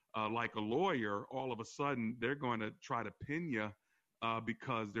like a lawyer, all of a sudden they're going to try to pin you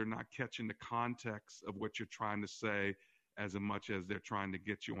because they're not catching the context of what you're trying to say as much as they're trying to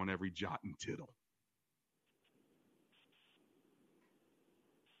get you on every jot and tittle.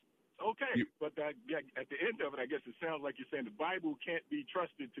 Okay, but at the end of it, I guess it sounds like you're saying the Bible can't be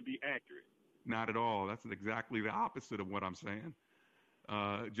trusted to be accurate. Not at all. That's exactly the opposite of what I'm saying.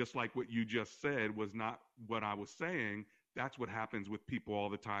 Just like what you just said was not what I was saying. That's what happens with people all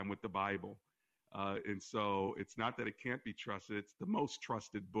the time with the Bible. And so it's not that it can't be trusted. It's the most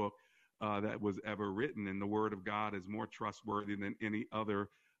trusted book that was ever written. And the Word of God is more trustworthy than any other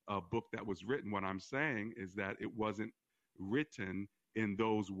book that was written. What I'm saying is that it wasn't written in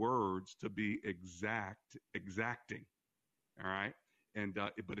those words to be exacting. All right. And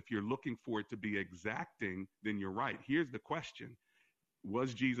but if you're looking for it to be exacting, then you're right. Here's the question.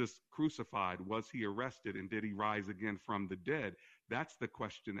 Was Jesus crucified? Was he arrested? And did he rise again from the dead? That's the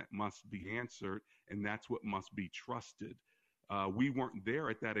question that must be answered, and that's what must be trusted. We weren't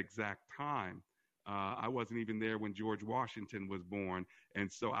there at that exact time. I wasn't even there when George Washington was born,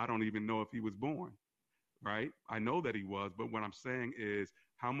 and so I don't even know if he was born, right? I know that he was, but what I'm saying is,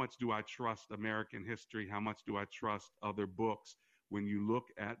 how much do I trust American history? How much do I trust other books? When you look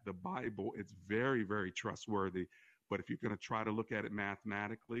at the Bible, it's very, very trustworthy. But if you're going to try to look at it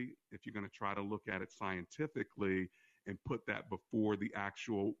mathematically, if you're going to try to look at it scientifically and put that before the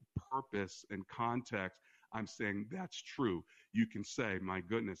actual purpose and context, I'm saying that's true. You can say, my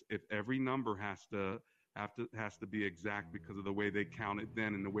goodness, if every number has to be exact because of the way they counted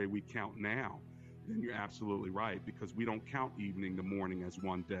then and the way we count now, then you're absolutely right, because we don't count evening to morning as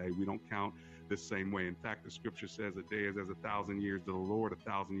one day. We don't count the same way. In fact, the scripture says a day is as 1,000 years to the Lord,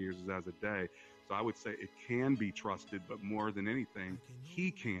 1,000 years is as a day. So I would say it can be trusted, but more than anything, he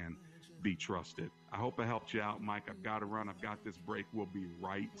can be trusted. I hope I helped you out, Mike. I've got to run. I've got this break. We'll be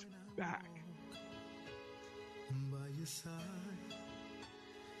right back. By your side,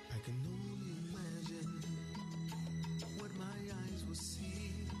 I can only imagine what my eyes will see.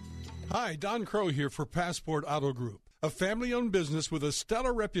 Hi, Don Crow here for Passport Auto Group, a family-owned business with a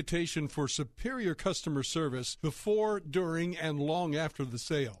stellar reputation for superior customer service before, during, and long after the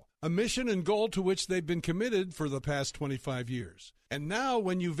sale. A mission and goal to which they've been committed for the past 25 years. And now,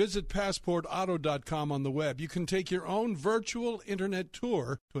 when you visit PassportAuto.com on the web, you can take your own virtual internet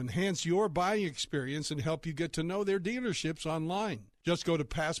tour to enhance your buying experience and help you get to know their dealerships online. Just go to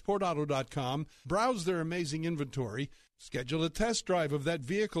PassportAuto.com, browse their amazing inventory, schedule a test drive of that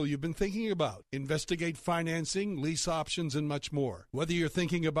vehicle you've been thinking about, investigate financing, lease options, and much more. Whether you're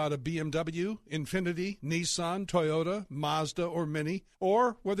thinking about a BMW, Infiniti, Nissan, Toyota, Mazda, or Mini,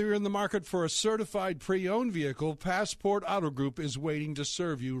 or whether you're in the market for a certified pre-owned vehicle, Passport Auto Group is waiting to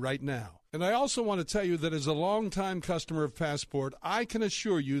serve you right now. And I also want to tell you that as a longtime customer of Passport, I can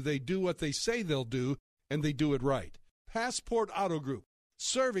assure you they do what they say they'll do, and they do it right. Passport Auto Group,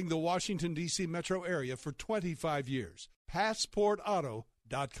 serving the Washington, D.C. metro area for 25 years.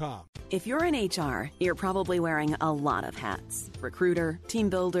 PassportAuto.com. If you're in HR, you're probably wearing a lot of hats. Recruiter, team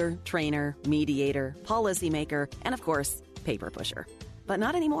builder, trainer, mediator, policymaker, and of course, paper pusher. But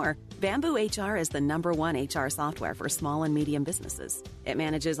not anymore. Bamboo HR is the #1 HR software for small and medium businesses. It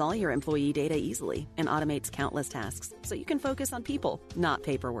manages all your employee data easily and automates countless tasks, so you can focus on people, not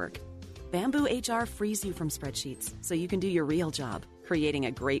paperwork. Bamboo HR frees you from spreadsheets so you can do your real job, creating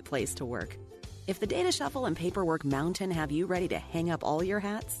a great place to work. If the data shuffle and paperwork mountain have you ready to hang up all your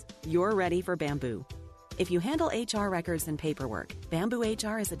hats, you're ready for Bamboo. If you handle HR records and paperwork, Bamboo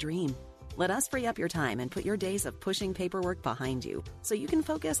HR is a dream. Let us free up your time and put your days of pushing paperwork behind you so you can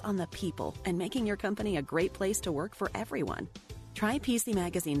focus on the people and making your company a great place to work for everyone. Try PC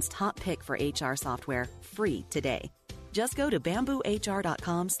Magazine's top pick for HR software free today. Just go to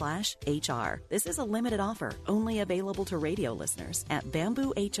bamboohr.com/HR. This is a limited offer, only available to radio listeners at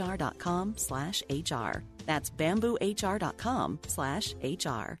bamboohr.com/HR. That's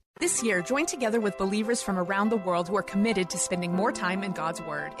bamboohr.com/HR. This year, join together with believers from around the world who are committed to spending more time in God's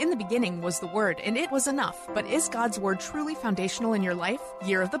Word. In the beginning was the Word, and it was enough. But is God's Word truly foundational in your life?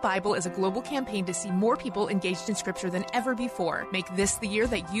 Year of the Bible is a global campaign to see more people engaged in Scripture than ever before. Make this the year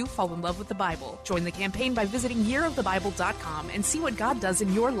that you fall in love with the Bible. Join the campaign by visiting yearofthebible.com and see what God does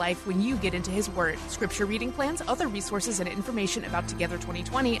in your life when you get into His Word. Scripture reading plans, other resources, and information about Together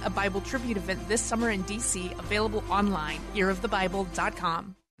 2020, a Bible tribute event this summer in D.C., available online.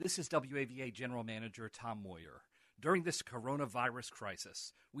 yearofthebible.com. This is WAVA General Manager Tom Moyer. During this coronavirus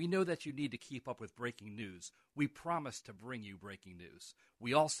crisis, we know that you need to keep up with breaking news. We promise to bring you breaking news.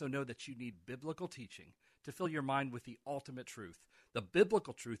 We also know that you need biblical teaching to fill your mind with the ultimate truth, the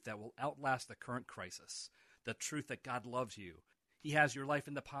biblical truth that will outlast the current crisis, the truth that God loves you. He has your life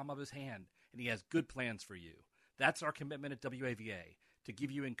in the palm of His hand, and He has good plans for you. That's our commitment at WAVA, to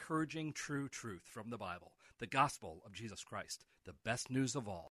give you encouraging, true truth from the Bible, the gospel of Jesus Christ, the best news of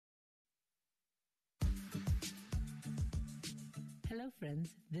all. Hello,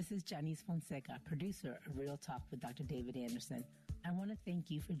 friends. This is Janice Fonseca, producer of Real Talk with Dr. David Anderson. I want to thank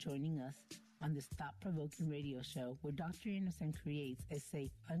you for joining us on this thought-provoking radio show where Dr. Anderson creates a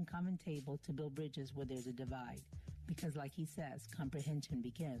safe, uncommon table to build bridges where there's a divide. Because like he says, comprehension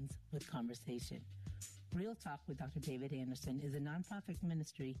begins with conversation. Real Talk with Dr. David Anderson is a nonprofit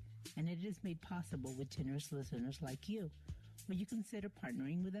ministry, and it is made possible with generous listeners like you. Will you consider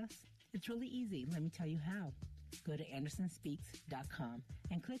partnering with us? It's really easy. Let me tell you how. Go to AndersonSpeaks.com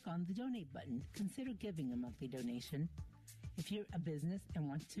and click on the donate button. Consider giving a monthly donation. If you're a business and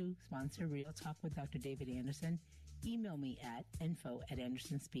want to sponsor Real Talk with Dr. David Anderson, email me at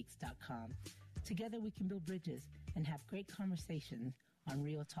info@AndersonSpeaks.com. Together we can build bridges and have great conversations on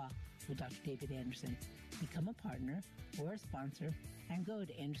Real Talk with Dr. David Anderson. Become a partner or a sponsor and go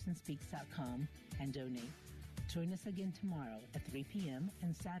to AndersonSpeaks.com and donate. Join us again tomorrow at 3 p.m.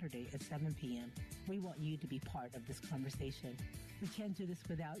 and Saturday at 7 p.m. We want you to be part of this conversation. We can't do this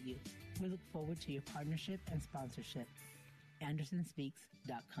without you. We look forward to your partnership and sponsorship.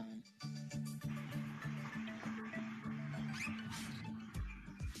 AndersonSpeaks.com.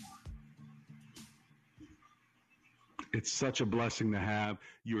 It's such a blessing to have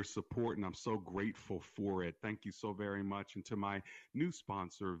your support, and I'm so grateful for it. Thank you so very much. And to my new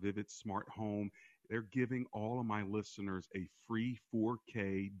sponsor, Vivid Smart Home, they're giving all of my listeners a free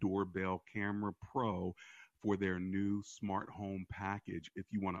 4K Doorbell Camera Pro for their new smart home package. If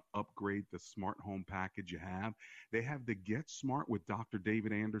you want to upgrade the smart home package you have, they have the Get Smart with Dr.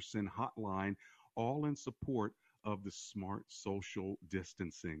 David Anderson hotline, all in support of the smart social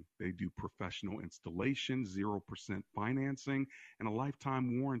distancing. They do professional installation, 0% financing, and a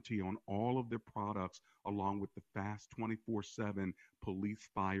lifetime warranty on all of their products, along with the fast 24/7 police,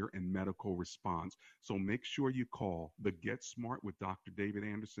 fire, and medical response. So make sure you call the Get Smart with Dr. David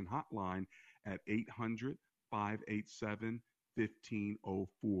Anderson hotline at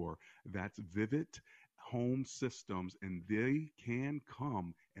 800-587-1504. That's Vivid Home Systems, and they can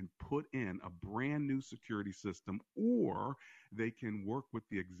come and put in a brand new security system, or they can work with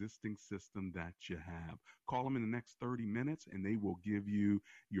the existing system that you have. Call them in the next 30 minutes and they will give you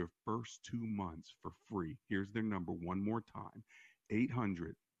your first 2 months for free. Here's their number one more time,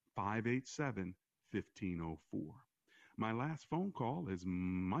 800-587-1504. My last phone call is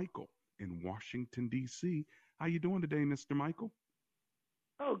Michael in Washington, D.C. How you doing today, Mr. Michael?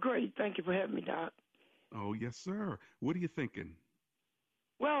 Oh, great. Thank you for having me, Doc. Oh, yes, sir. What are you thinking?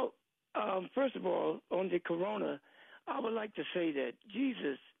 Well, first of all, on the corona, I would like to say that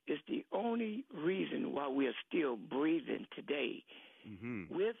Jesus is the only reason why we are still breathing today,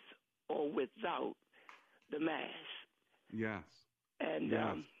 with or without the mask. Yes. And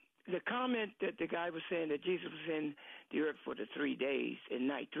the comment that the guy was saying that Jesus was in the earth for the 3 days and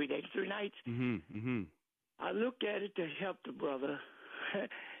night, 3 days, 3 nights, I look at it to help the brother.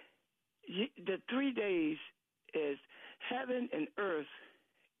 The 3 days is heaven and earth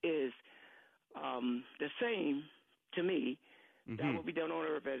is the same to me. That will be done on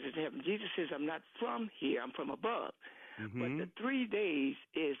earth as it is in heaven. Jesus says, I'm not from here, I'm from above. But the 3 days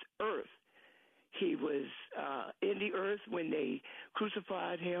is earth. He was in the earth when they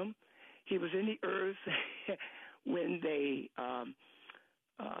crucified him. He was in the earth when they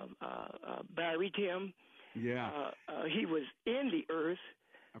buried him. Yeah. He was in the earth.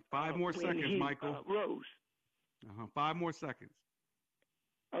 5 more seconds, Michael. Rose. 5 more seconds.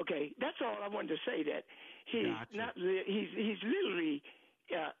 Okay, that's all I wanted to say. That he's he's literally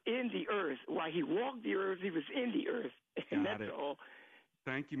in the earth. While he walked the earth, he was in the earth. And that's all.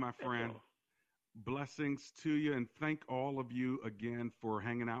 Thank you, my friend. Blessings to you, and thank all of you again for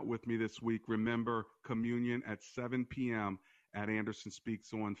hanging out with me this week. Remember, communion at 7 p.m. at Anderson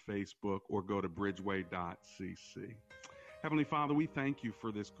Speaks on Facebook, or go to bridgeway.cc. Heavenly Father, we thank you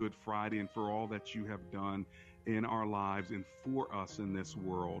for this Good Friday and for all that you have done in our lives and for us in this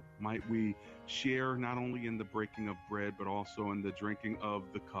world. Might we share not only in the breaking of bread, but also in the drinking of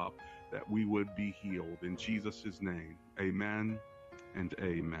the cup, that we would be healed. In Jesus' name, amen and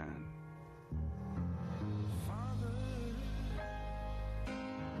amen.